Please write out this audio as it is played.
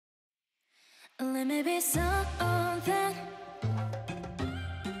Let me be something.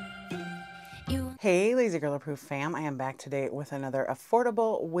 Hey Lazy Girl Approved fam, I am back today with another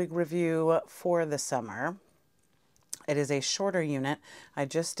affordable wig review for the summer. It is a shorter unit. I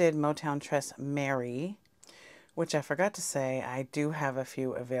just did Motown Tress Mary, which I forgot to say, I do have a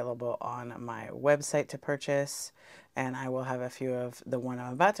few available on my website to purchase, and I will have a few of the one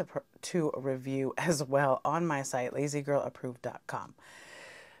I'm about to review as well on my site, lazygirlapproved.com.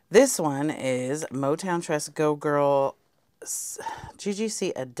 This one is Motown Tress Go Girl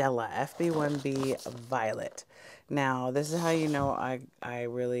GGC Adella FB1B Violet. Now, this is how you know I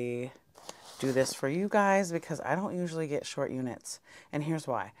really do this for you guys, because I don't usually get short units. And here's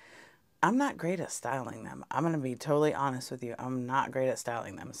why. I'm not great at styling them. I'm going to be totally honest with you. I'm not great at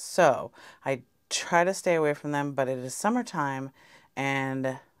styling them. So I try to stay away from them, but it is summertime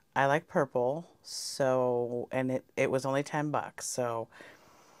and I like purple. So, and it was only 10 bucks. So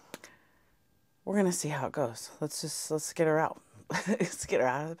we're going to see how it goes. Let's get her out. Let's get her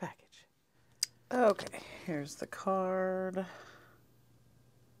out of the package. Okay, here's the card.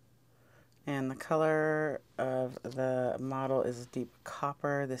 And the color of the model is deep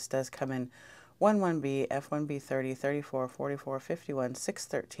copper. This does come in 11B, F1B 30, 34, 44, 51,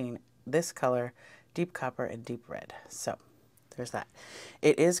 613. This color, deep copper and deep red. So there's that.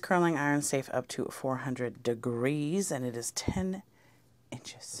 It is curling iron safe up to 400 degrees, and it is 10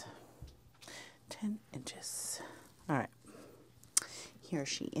 inches. 10 inches. All right. Here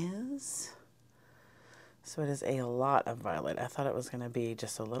she is. So it is a lot of violet. I thought it was going to be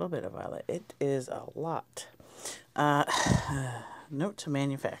just a little bit of violet. It is a lot. Note to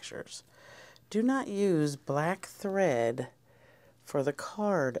manufacturers. Do not use black thread for the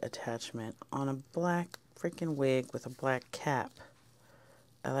card attachment on a black freaking wig with a black cap.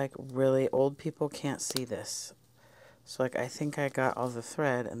 Really old people can't see this. So I think I got all the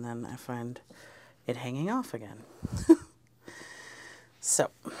thread and then I find it hanging off again. So,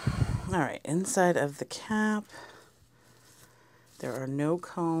 all right, inside of the cap, there are no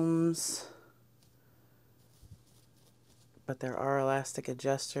combs, but there are elastic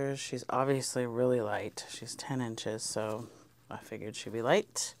adjusters. She's obviously really light. She's 10 inches, so I figured she'd be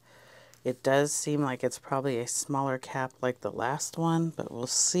light. It does seem like it's probably a smaller cap like the last one, but we'll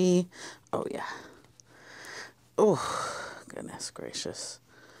see. Oh, yeah. Oh, goodness gracious.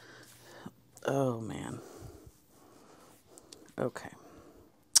 Oh, man. Okay.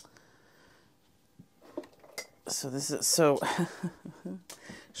 So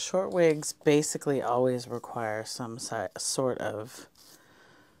short wigs basically always require some sort of,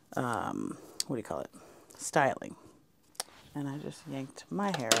 what do you call it? Styling. And I just yanked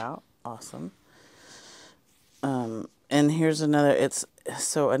my hair out. Awesome. And here's another,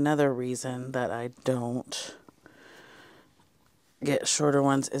 another reason that I don't get shorter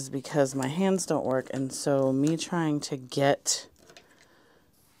ones is because my hands don't work. And so me trying to get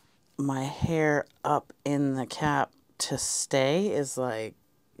my hair up in the cap to stay is like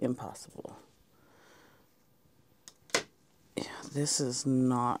impossible. Yeah, this is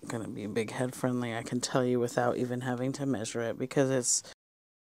not going to be big head friendly, I can tell you, without even having to measure it, because it's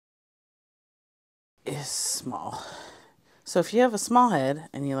small. So if you have a small head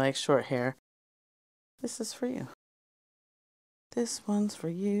and you like short hair, this is for you. This one's for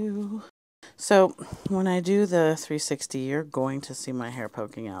you. So when I do the 360, you're going to see my hair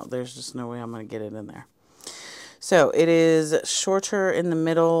poking out. There's just no way I'm going to get it in there. So it is shorter in the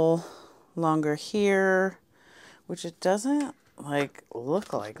middle, longer here, which it doesn't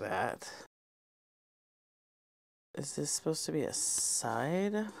look like that. Is this supposed to be a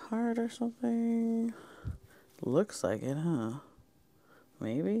side part or something? Looks like it, huh?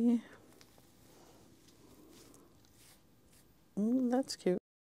 Maybe? That's cute.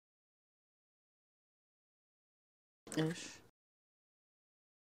 Ish.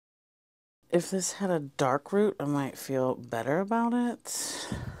 If this had a dark root, I might feel better about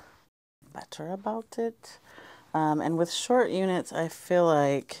it. And with short units, I feel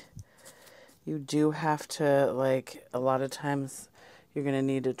like you do have to, a lot of times you're going to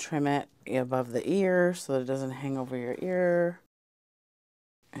need to trim it above the ear so that it doesn't hang over your ear.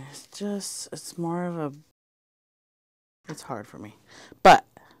 It's more of a, it's hard for me. But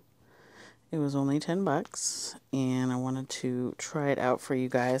it was only 10 bucks and I wanted to try it out for you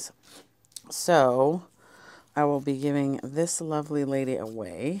guys. So I will be giving this lovely lady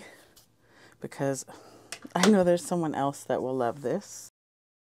away because I know there's someone else that will love this.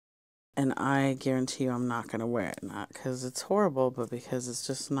 And I guarantee you I'm not going to wear it. Not because it's horrible, but because it's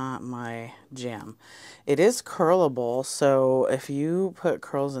just not my jam. It is curlable, so if you put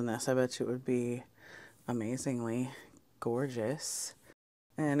curls in this, I bet you it would be amazingly gorgeous.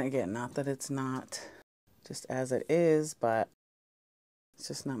 And again, not that it's not just as it is, but it's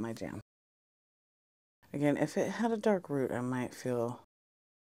just not my jam. Again, if it had a dark root, I might feel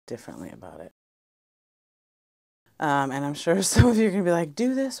differently about it. And I'm sure some of you are going to be like,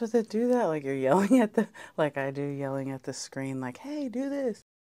 do this with it, do that. Like you're yelling at like I do, yelling at the screen, like, hey, do this.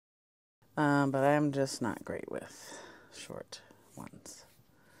 But I'm just not great with short ones.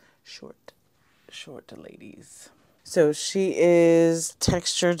 Short ladies. So she is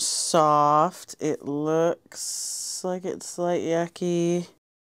textured soft. It looks like it's light yucky.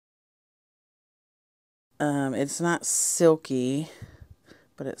 It's not silky,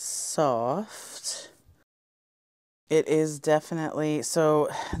 but it's soft. It is definitely, so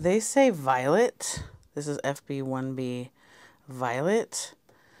they say violet. This is FB1B violet.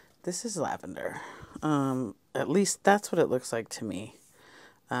 This is lavender. At least that's what it looks like to me.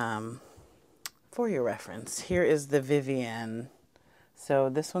 For your reference, here is the Vivienne. So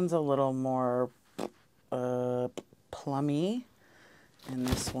this one's a little more plummy, and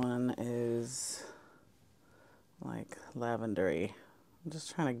this one is like lavendery. I'm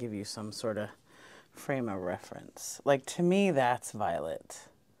just trying to give you some sort of frame of reference. Like to me, that's violet.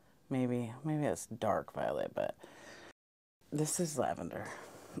 Maybe it's dark violet, but this is lavender.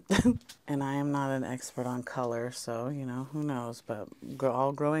 And I am not an expert on color, so, you know, who knows, but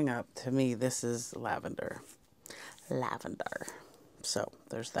all growing up, to me, this is lavender. Lavender. So,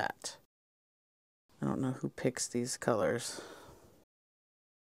 there's that. I don't know who picks these colors.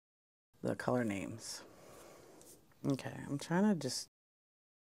 The color names. Okay, I'm trying to just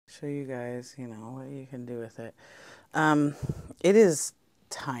show you guys, you know, what you can do with it. It is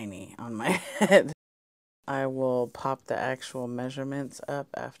tiny on my head. I will pop the actual measurements up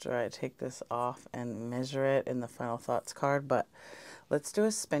after I take this off and measure it in the Final Thoughts card, but let's do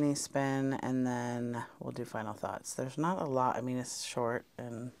a spinny spin and then we'll do final thoughts. There's not a lot. I mean, it's short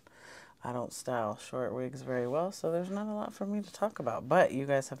and I don't style short wigs very well, so there's not a lot for me to talk about, but you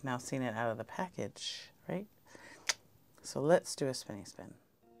guys have now seen it out of the package, right? So let's do a spinny spin.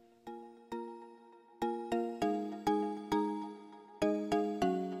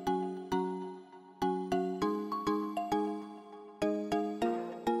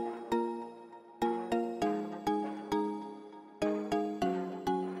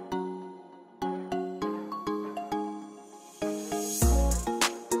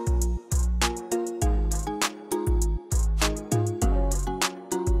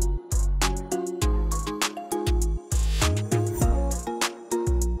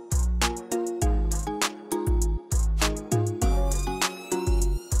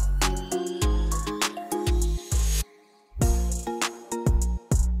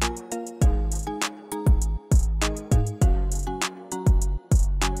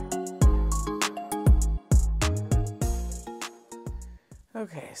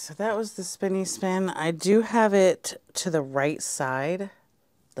 Okay, so that was the spinny spin. I do have it to the right side,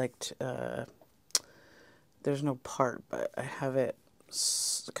 like there's no part, but I have it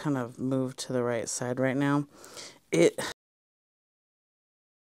kind of moved to the right side right now. And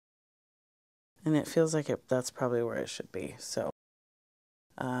it feels like that's probably where it should be. So,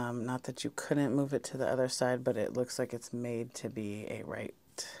 not that you couldn't move it to the other side, but it looks like it's made to be a right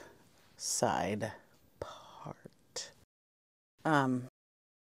side part.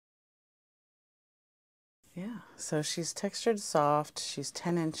 Yeah, so she's textured soft, she's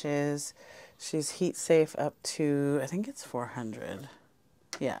 10 inches, she's heat safe up to, I think it's 400.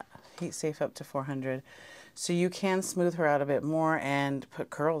 Yeah, heat safe up to 400. So you can smooth her out a bit more and put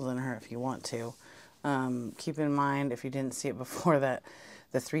curls in her if you want to. Keep in mind, if you didn't see it before, that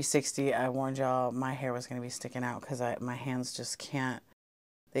the 360, I warned y'all my hair was going to be sticking out because my hands just can't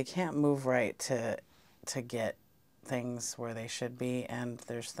move right to get things where they should be, and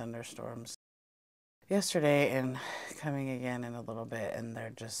there's thunderstorms yesterday and coming again in a little bit, and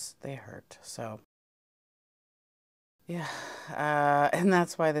they hurt. So yeah, and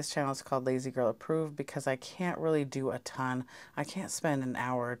that's why this channel is called Lazy Girl Approved, because I can't really do a ton. I can't spend an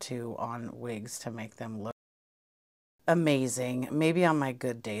hour or two on wigs to make them look amazing. Maybe on my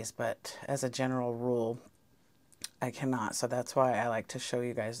good days, but as a general rule, I cannot. So that's why I like to show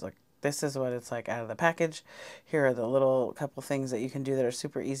you guys, look, this is what it's like out of the package. Here are the little couple things that you can do that are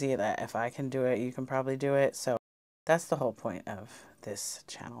super easy, that if I can do it, you can probably do it. So that's the whole point of this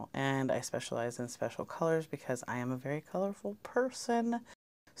channel. And I specialize in special colors because I am a very colorful person.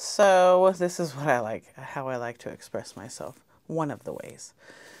 So this is what I like, how I like to express myself. One of the ways.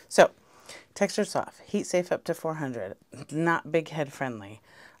 So texture soft, heat safe up to 400, not big head friendly.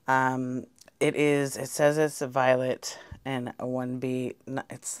 It says it's a violet and a 1B,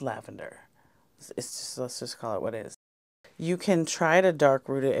 it's lavender. It's just, let's just call it what it is. You can try to dark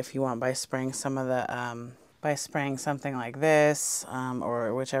root it if you want by spraying some of the, by spraying something like this,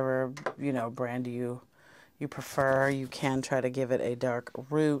 or whichever, you know, brand you prefer. You can try to give it a dark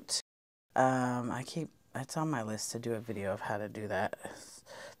root. It's on my list to do a video of how to do that.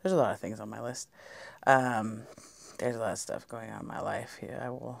 There's a lot of things on my list. There's a lot of stuff going on in my life here. I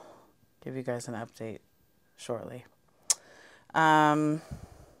will give you guys an update shortly. What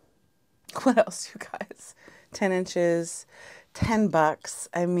else, you guys? 10 inches, $10.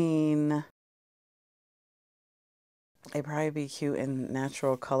 I mean, it'd probably be cute in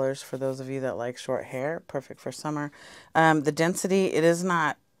natural colors for those of you that like short hair. Perfect for summer. The density, it is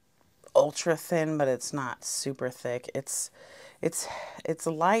not ultra thin, but it's not super thick. It's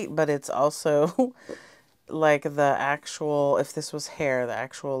light, but it's also like the actual, if this was hair, the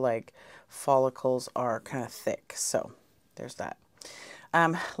actual like follicles are kind of thick. So there's that.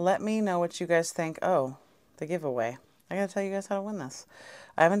 Let me know what you guys think. Oh, the giveaway. I gotta tell you guys how to win this.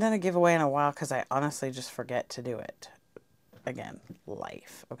 I haven't done a giveaway in a while because I honestly just forget to do it. Again,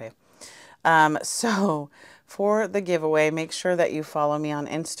 life. Okay. So for the giveaway, make sure that you follow me on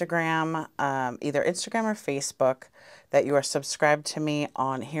Instagram, either Instagram or Facebook, that you are subscribed to me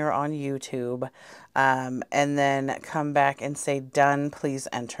on here on YouTube, and then come back and say done, please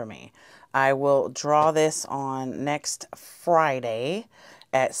enter me. I will draw this on next Friday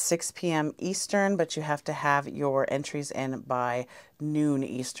at 6 p.m. Eastern, but you have to have your entries in by noon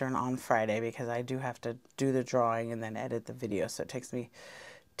Eastern on Friday because I do have to do the drawing and then edit the video. So it takes me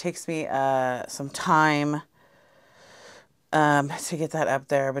some time to get that up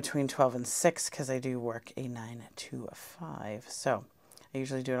there between 12 and 6 because I do work a 9 to 5. So I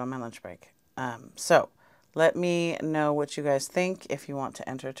usually do it on my lunch break. So let me know what you guys think. If you want to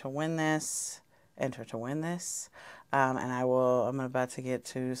enter to win this, enter to win this. And I'm about to get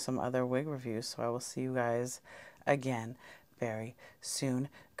to some other wig reviews. So I will see you guys again very soon.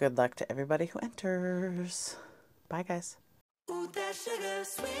 Good luck to everybody who enters. Bye, guys. Ooh, that sugar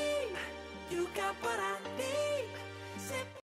sweet, you got what I need.